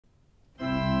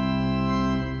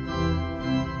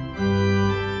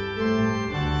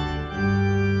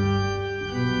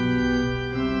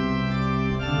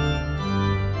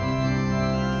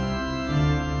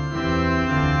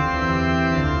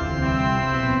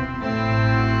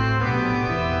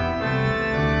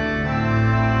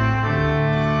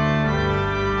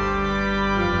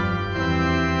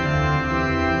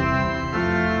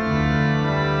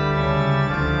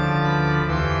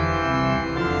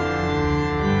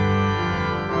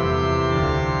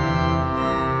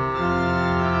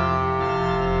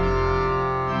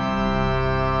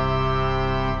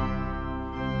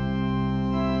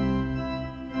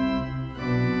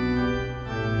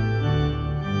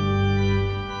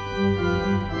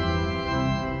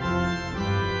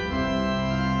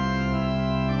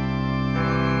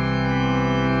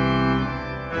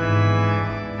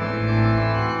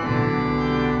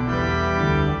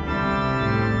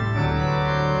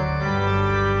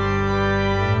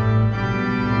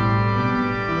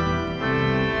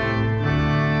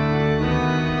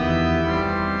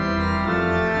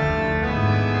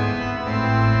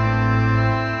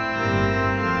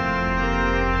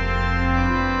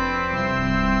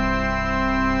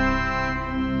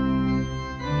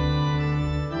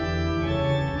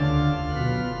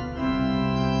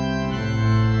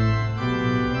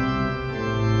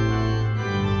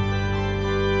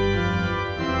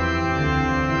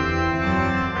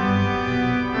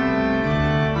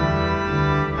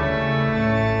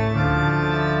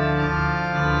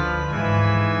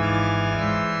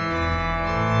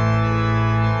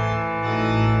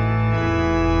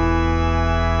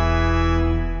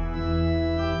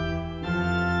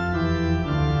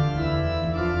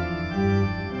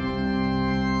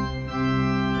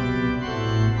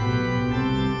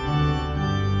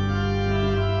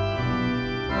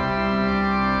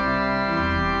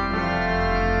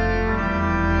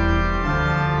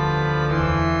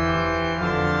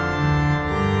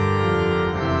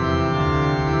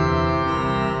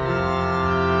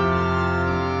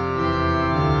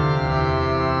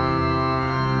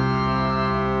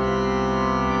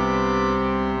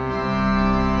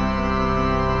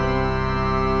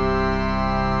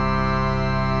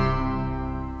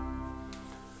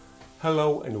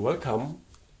Hello and welcome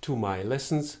to my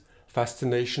lessons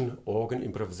Fascination Organ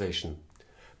Improvisation.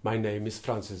 My name is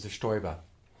Franz Josef Stoiber.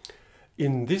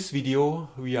 In this video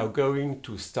we are going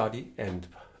to study and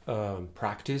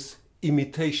practice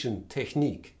imitation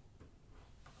technique.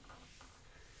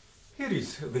 Here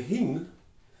is the hymn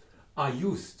I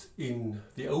used in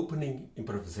the opening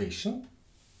improvisation.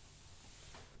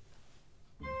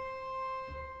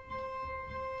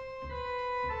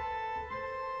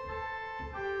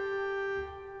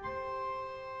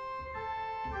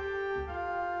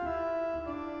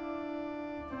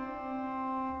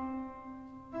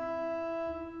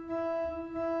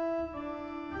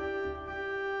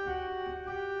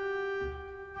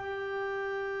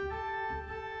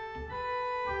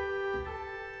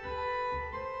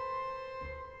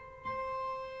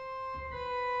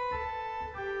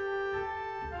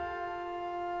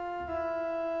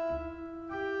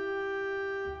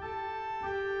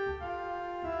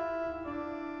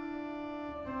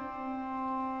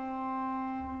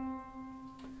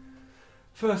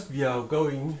 First we are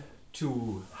going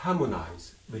to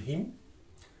harmonize the hymn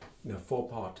in a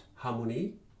four-part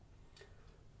harmony,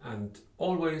 and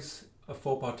always a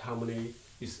four-part harmony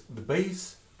is the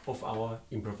base of our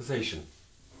improvisation.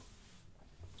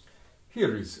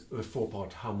 Here is the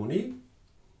four-part harmony.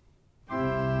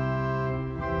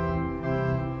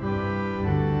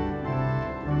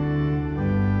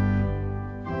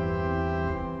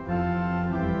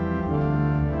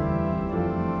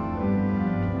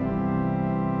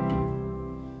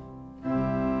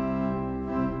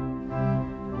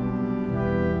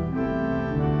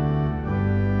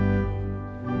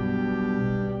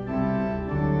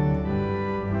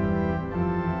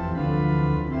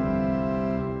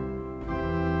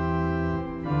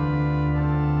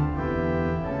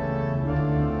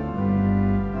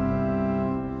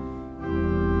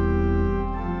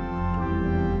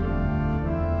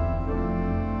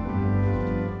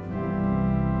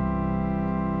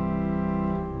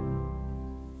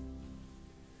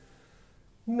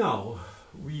 Now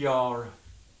we are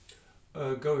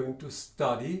going to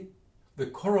study the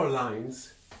choral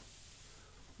lines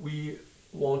we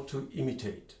want to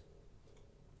imitate.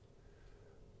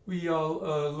 We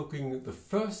are looking at the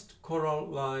first choral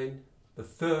line, the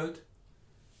third,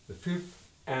 the fifth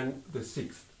and the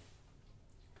sixth.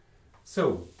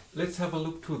 So let's have a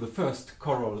look to the first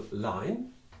choral line.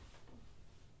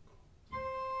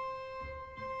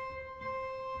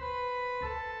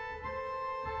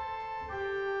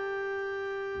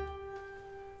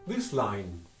 This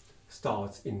line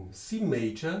starts in C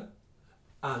major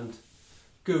and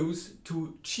goes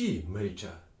to G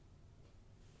major,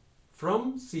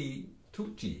 from C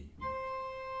to G.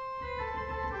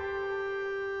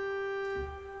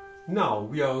 Now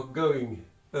we are going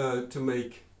to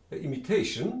make an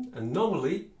imitation, and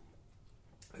normally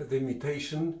the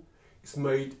imitation is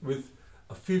made with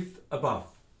a fifth above.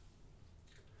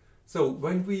 So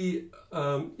when we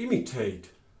imitate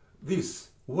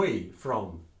this way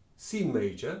from C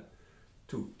major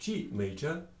to G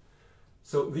major,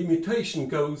 so the imitation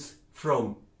goes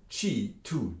from G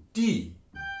to D.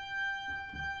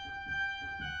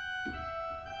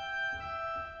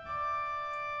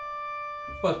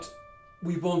 But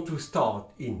we want to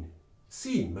start in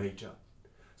C major,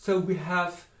 so we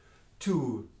have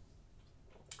to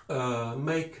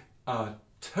make a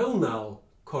tonal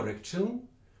correction,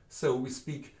 so we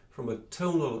speak from a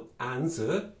tonal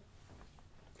answer.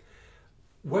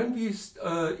 When we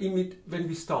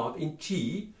start in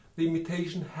G, the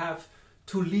imitation have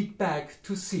to lead back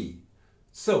to C.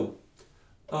 So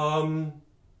we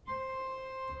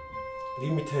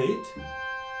imitate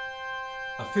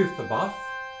a fifth above,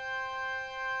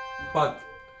 but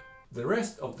the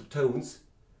rest of the tones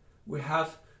we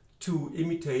have to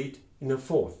imitate in a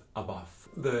fourth above.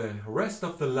 The rest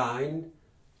of the line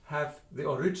have the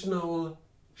original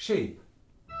shape.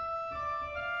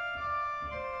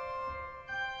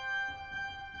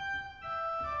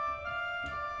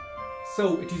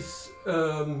 So it is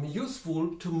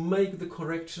useful to make the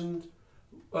correction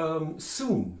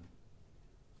soon.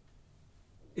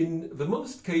 In the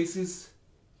most cases,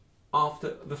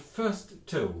 after the first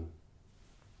tone.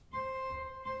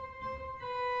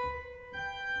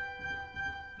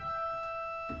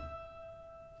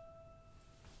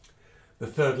 The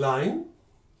third line.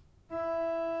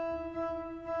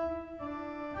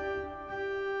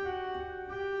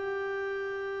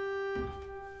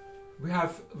 We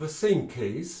have the same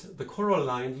case. The choral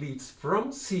line leads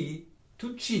from C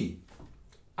to G,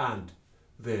 and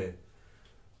the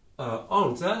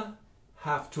answer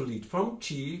have to lead from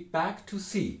G back to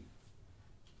C.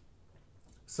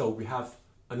 So we have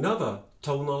another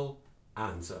tonal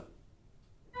answer.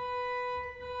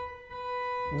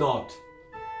 not,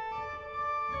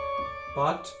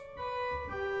 but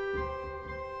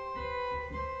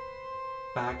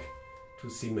back to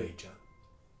C major.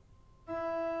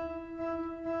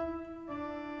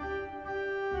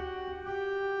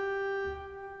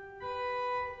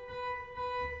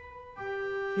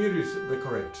 Here is the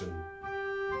correction.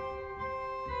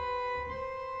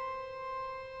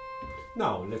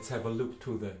 Now let's have a look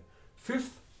to the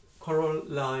fifth choral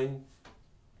line.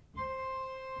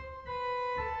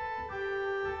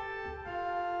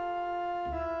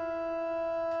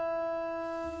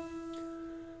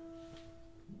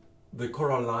 The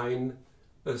choral line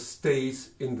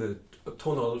stays in the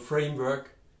tonal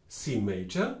framework C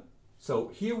major. So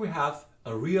here we have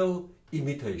a real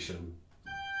imitation.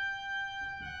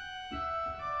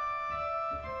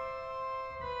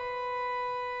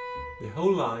 The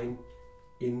whole line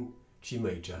in G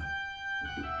major.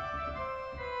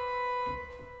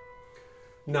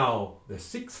 Now the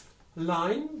sixth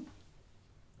line.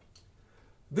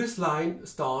 This line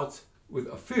starts with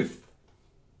a fifth.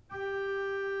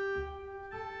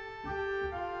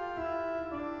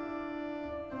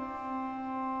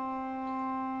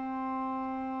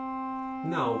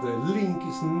 Now the link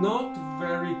is not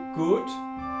very good,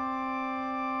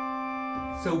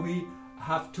 so we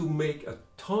have to make a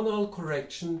tonal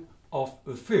correction of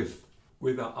the fifth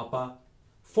with the upper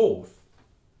fourth.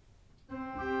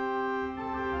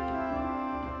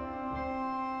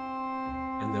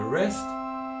 And the rest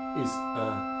is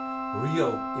a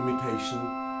real imitation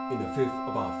in a fifth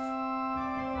above.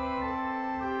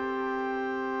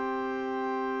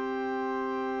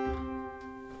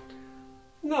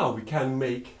 Now we can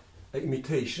make an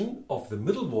imitation of the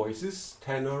middle voices,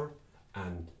 tenor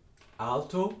and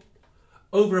alto,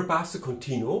 over a basso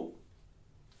continuo.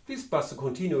 This basso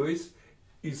continuo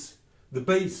is the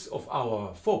base of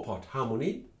our four-part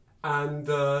harmony, and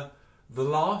the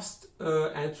last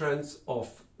entrance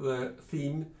of the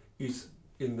theme is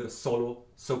in the solo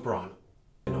soprano.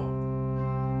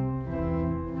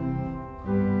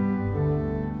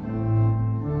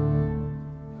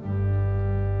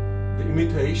 The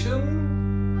imitation,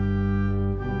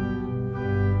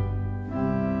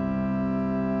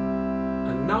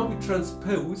 and now we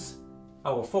transpose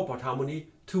our four-part harmony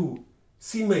to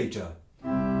C major.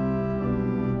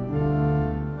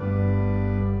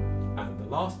 And the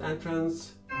last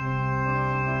entrance.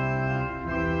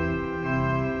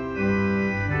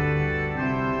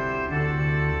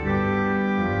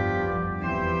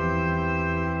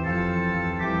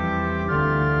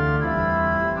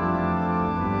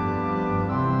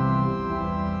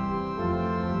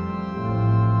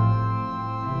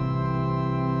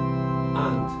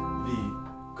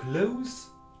 Close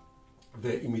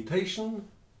the imitation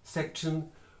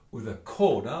section with a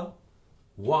coda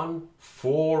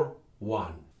 1-4-1.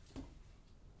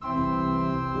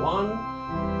 1,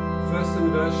 first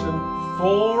inversion,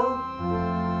 4,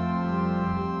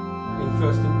 in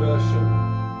first inversion,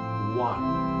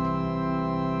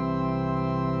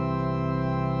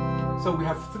 1. So we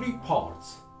have three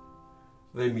parts: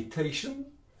 the imitation,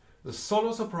 the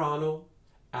solo soprano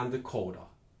and the coda.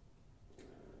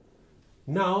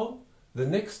 Now the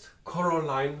next choral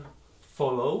line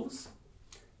follows,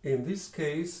 in this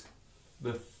case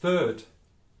the third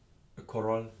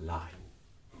choral line.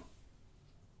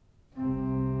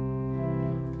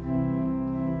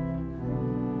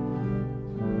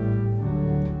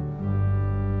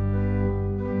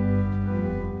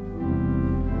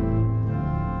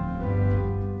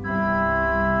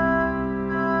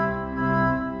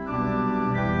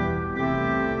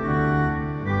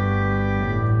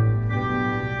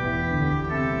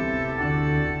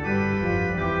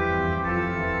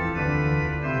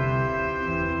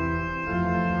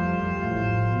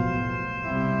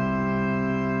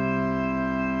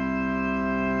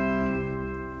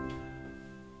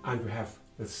 And we have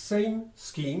the same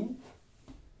scheme,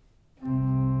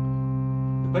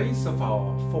 the base of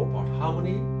our four-part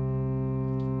harmony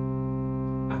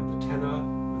and the tenor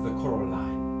with the choral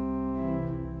line.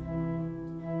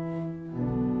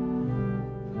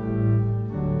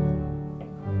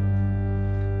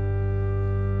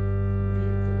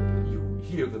 You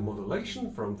hear the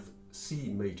modulation from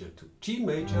C major to G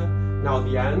major. Now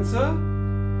the answer,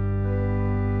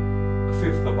 a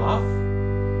fifth above.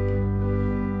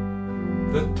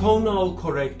 The tonal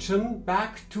correction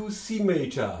back to C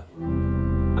major,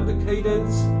 and the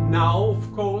cadence now,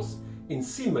 of course, in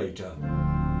C major.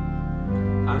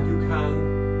 And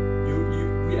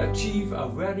we achieve a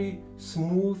very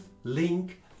smooth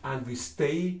link, and we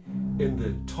stay in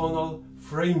the tonal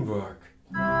framework.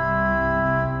 And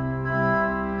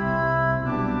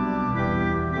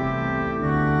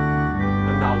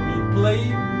now play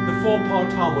the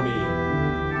 4-part harmony.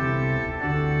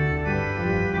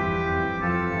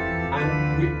 And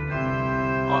we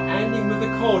are ending with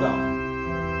the coda.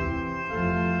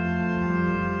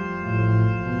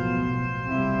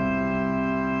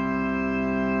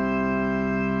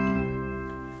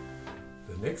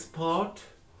 The next part,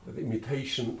 the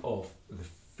imitation of the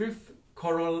 5th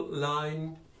choral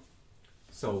line.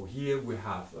 So here we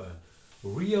have a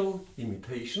real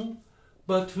imitation,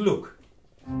 but look.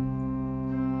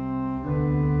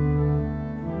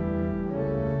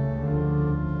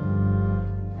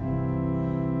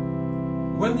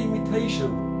 When the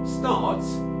imitation starts,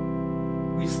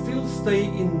 we still stay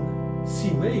in C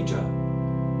major.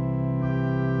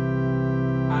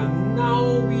 And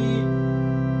now we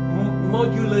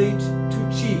modulate to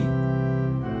G.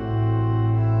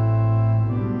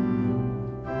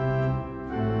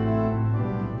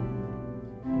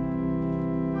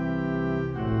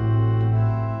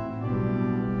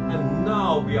 And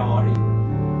now we are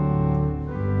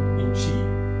in G.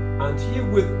 And here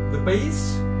with the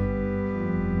bass,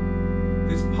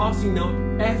 this passing note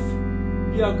F,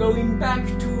 we are going back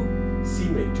to C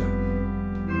major.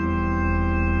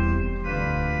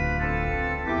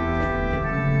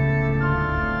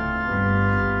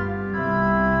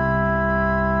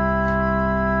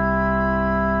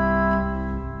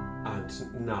 And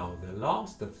now the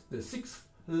last, the 6th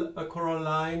choral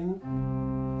line.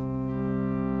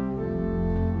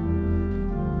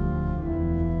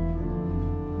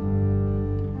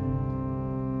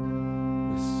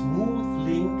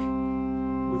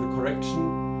 Correction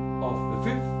of the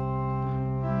 5th.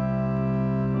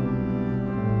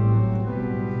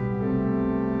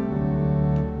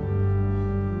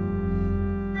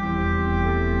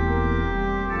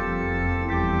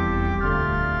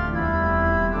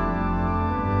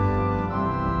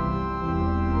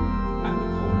 And the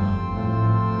coda.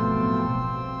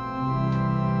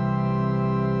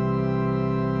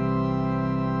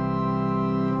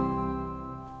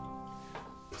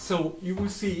 So you will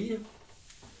see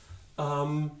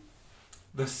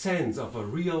the sense of a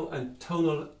real and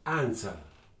tonal answer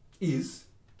is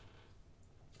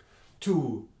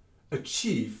to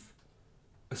achieve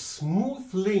a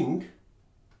smooth link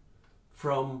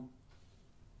from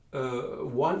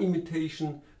one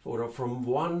imitation or from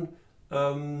one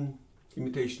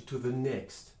imitation to the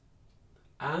next,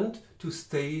 and to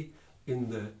stay in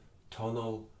the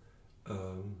tonal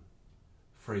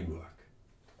framework.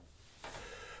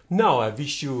 Now I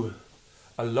wish you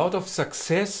a lot of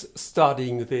success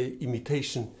studying the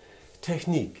imitation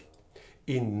technique.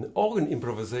 In organ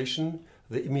improvisation,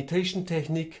 the imitation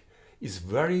technique is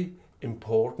very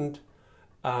important,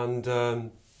 and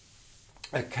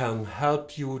it can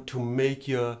help you to make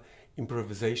your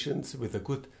improvisations with a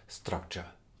good structure.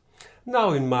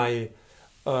 Now in my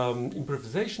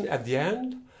improvisation at the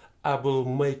end, I will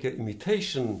make an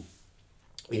imitation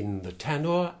in the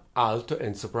tenor, alto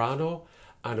and soprano,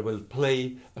 and I will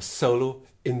play a solo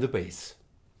in the bass.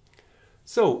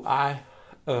 So I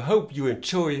hope you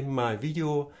enjoy my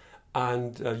video,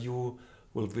 and you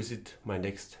will visit my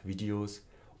next videos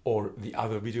or the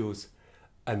other videos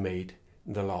I made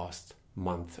in the last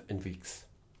month and weeks.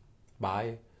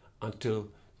 Bye until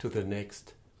to the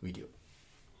next video.